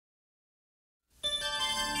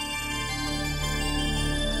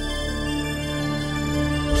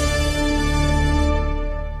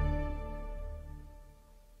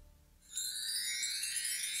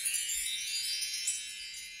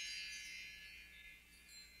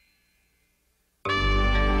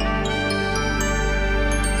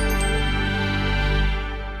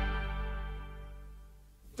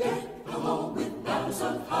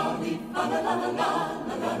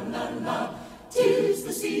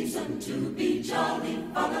reason to be jolly.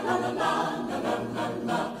 Fa la la la la la la la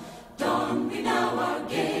la. Don we now our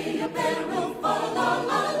gay apparel. Fa la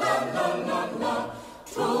la la la la la.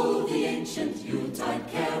 Troll the ancient Yuletide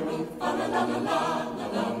carol. Fa la la la la la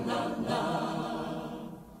la la la.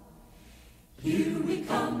 Here we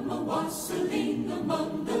come a-wassailing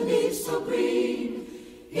among the leaves so green.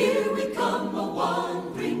 Here we come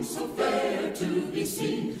a-wandering so fair to be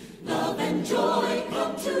seen. Love and joy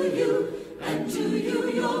come to you, and to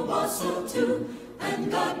you your wassail too.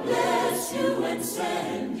 And God bless you and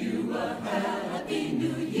send you a happy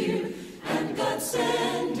new year. And God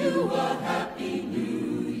send you a happy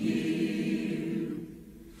new year.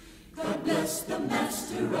 God bless the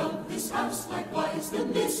master of this house, likewise the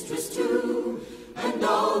mistress too. And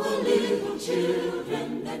all the little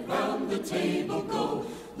children that round the table go.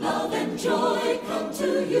 Love and joy come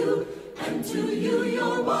to you, and to you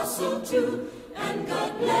your wassail too. And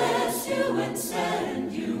God bless you and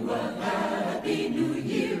send you a happy new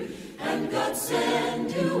year. And God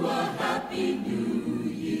send you a happy new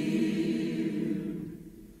year.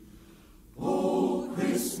 Oh,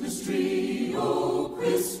 Christmas tree,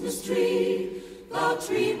 thou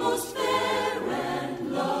tree most fair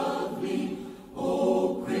and lovely.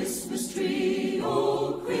 Oh, Christmas tree,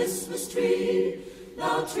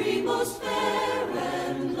 thou tree most fair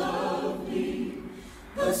and lovely.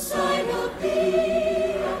 The sight of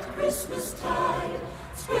thee at Christmas tide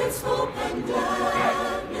spreads hope and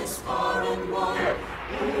gladness far and wide.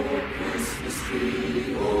 Oh, Christmas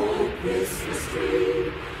tree,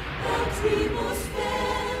 thou tree most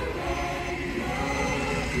fair and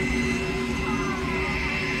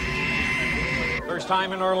lovely. First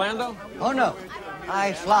time in Orlando? Oh, no.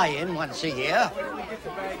 I fly in once a year.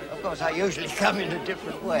 Of course, I usually come in a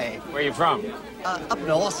different way. Where are you from? Up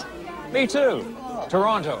north. Me too. Oh.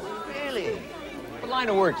 Toronto. Really? What line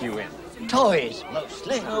of work you in? Toys,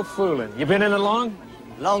 mostly. No fooling. You been in it long?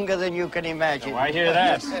 Longer than you can imagine. Oh, I hear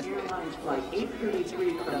that. Flight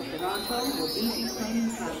 833 from Toronto will be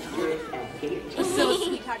declining passengers at gate 2. So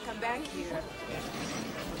sweetheart, come back here.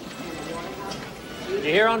 You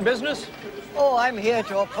here on business? Oh, I'm here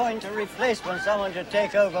to appoint a replacement, someone to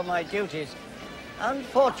take over my duties.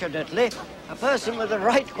 Unfortunately, a person with the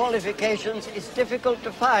right qualifications is difficult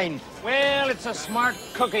to find. Well, it's a smart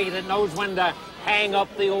cookie that knows when to hang up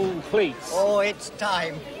the old cleats. Oh, it's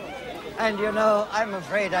time. And you know, I'm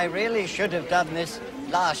afraid I really should have done this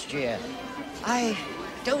last year. I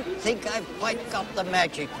don't think I've quite got the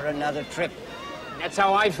magic for another trip. That's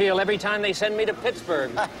how I feel every time they send me to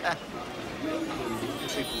Pittsburgh.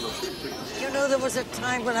 You know, there was a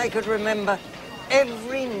time when I could remember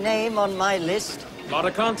every name on my list. A lot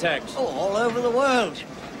of contacts. Oh, all over the world.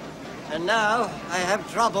 And now I have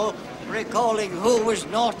trouble recalling who was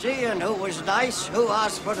naughty and who was nice, who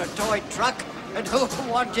asked for a toy truck, and who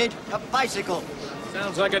wanted a bicycle.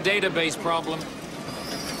 Sounds like a database problem.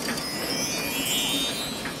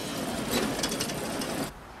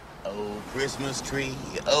 Oh, Christmas tree,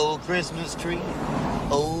 oh, Christmas tree,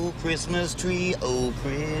 oh, Christmas tree, oh,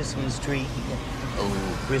 Christmas tree,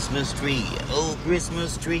 oh, Christmas tree, oh,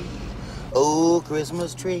 Christmas tree, oh,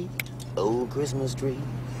 Christmas tree, oh, Christmas tree,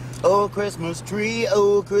 oh, Christmas tree,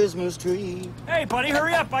 oh, Christmas tree. Hey, buddy,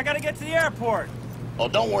 hurry up. I gotta get to the airport. Oh,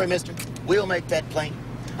 don't worry, mister. We'll make that plain.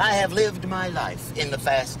 I have lived my life in the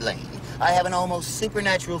fast lane. I have an almost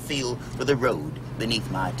supernatural feel for the road beneath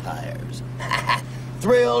my tires.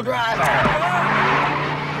 Thrill driver!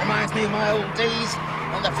 Reminds me of my old days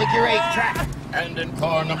on the figure-8 track. And in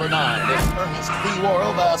car number 9, is Ernest P.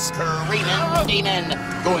 Worrell, the screaming demon,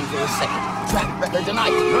 going for his second track record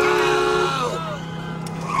tonight.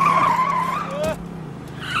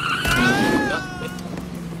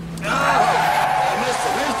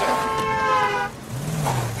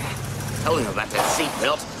 Tell him about that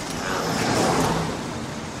seatbelt.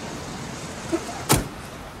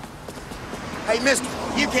 Hey, mister,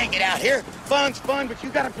 you can't get out here. Fun's fun, but you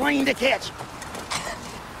got a plane to catch.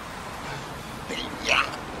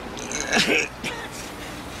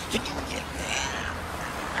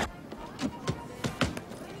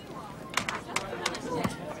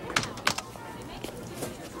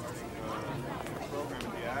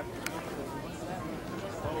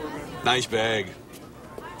 Nice bag.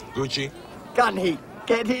 Gucci? Can he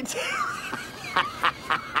get it?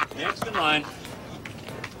 Next in line.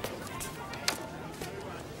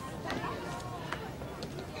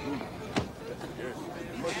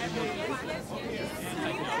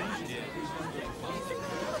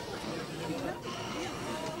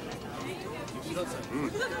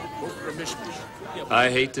 I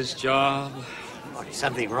hate this job. What,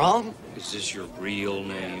 something wrong? Is this your real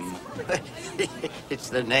name? It's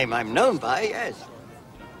the name I'm known by, yes.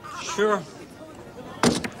 Sure.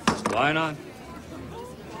 Why not?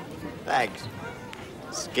 Thanks,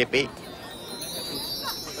 Skippy.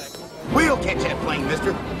 We'll catch that plane,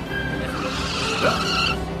 mister.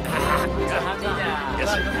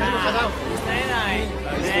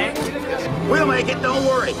 We'll make it, don't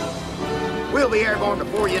worry. We'll be airborne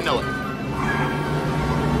before you know it.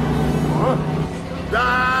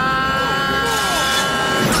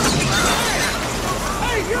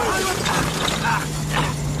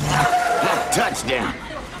 Touchdown.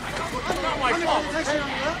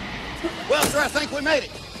 Well, sir, I think we made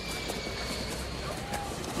it.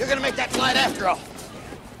 You're gonna make that flight after all.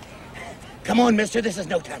 Come on, mister, this is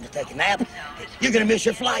no time to take a nap. You're gonna miss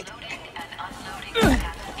your flight.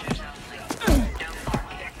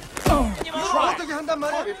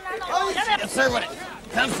 Yes, sir, when it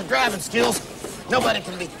comes to driving skills, nobody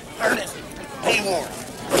can be Ernest. Be warned.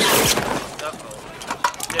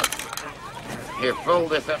 Here, fold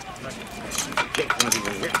this up. Kick one of these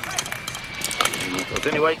in here. Goes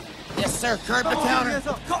anyway. Yes, sir, curb the counter.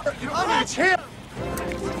 It's him.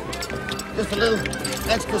 Just a little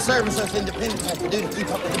extra service us independents have to do to keep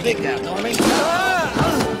up with the big guy, know what I mean?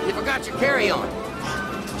 You forgot your carry-on.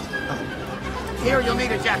 Here, you'll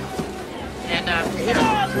need a jacket. And, here,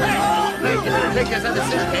 take this other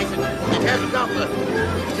suitcase and have it off the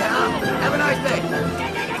town. Have a nice day.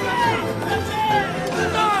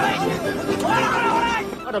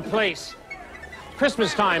 What a place.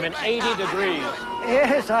 Christmas time and 80 degrees.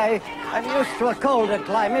 Yes, I'm used to a colder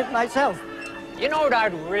climate myself. You know what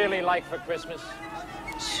I'd really like for Christmas?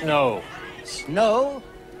 Snow. Snow?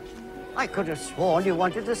 I could have sworn you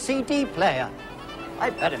wanted a CD player.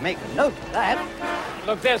 I'd better make a note of that.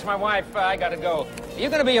 Look, there's my wife. I gotta go. Are you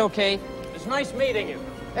gonna be okay? It's nice meeting you.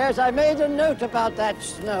 Yes, I made a note about that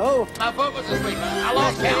snow. My vote was this week. I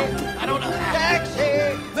lost count. I don't know.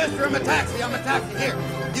 Taxi! Mister, I'm a taxi. I'm a taxi. Here,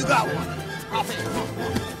 you got one. I'll pay.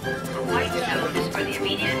 White zone is for the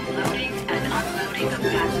immediate loading and unloading of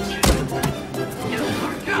passengers. No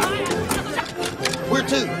parking. Where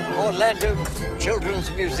to? Orlando Children's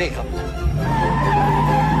Museum.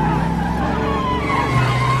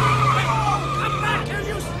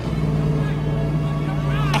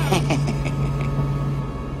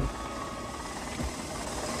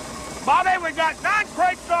 Bobby, we got 9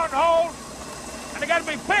 crates on hold, and they got to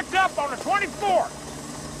be picked up on the 24th.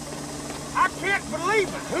 I can't believe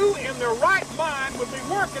it. Who in their right mind would be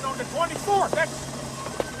working on the 24th?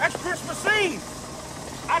 That's Christmas Eve.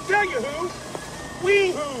 I tell you who.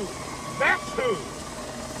 We who. That's who.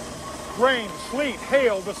 Rain, sleet,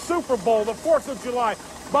 hail, the Super Bowl, the 4th of July.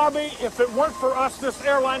 Bobby, if it weren't for us, this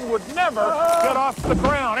airline would never get off the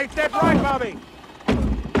ground. Ain't that right, Bobby?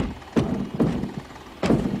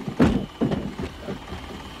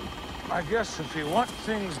 I guess if you want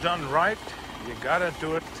things done right, you gotta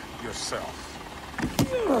do it yourself.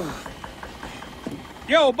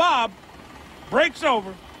 Yo, Bob, break's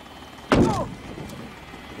over.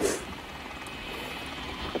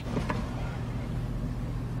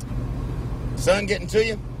 Sun getting to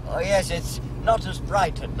you? Oh, yes, it's not as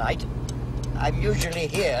bright at night. I'm usually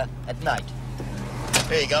here at night.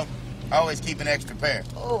 There you go. Always keep an extra pair.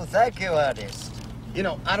 Oh, thank you, Ernest. You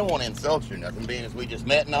know, I don't want to insult you or nothing, being as we just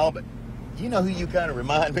met and all, but you know who you kind of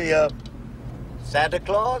remind me of? Santa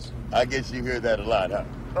Claus? I guess you hear that a lot, huh?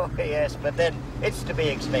 Oh, yes, but then it's to be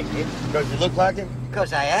expected. Because you look like him?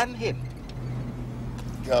 Because I am him.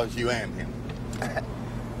 Because you am him.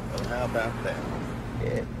 Well, how about that?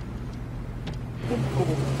 Yeah.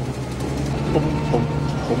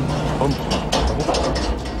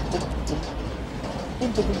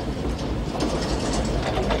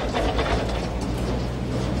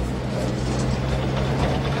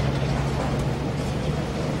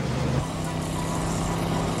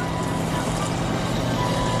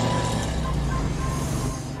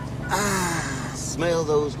 Smell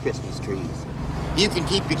those Christmas trees. You can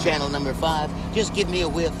keep your channel number 5. Just give me a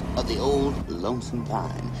whiff of the old lonesome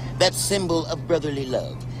pine. That symbol of brotherly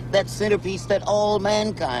love. That centerpiece that all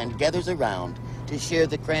mankind gathers around to share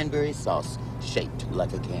the cranberry sauce shaped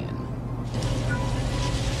like a can.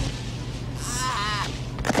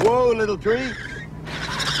 Whoa, little tree.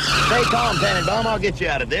 Stay calm, Tannenbaum. I'll get you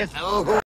out of this. Oh.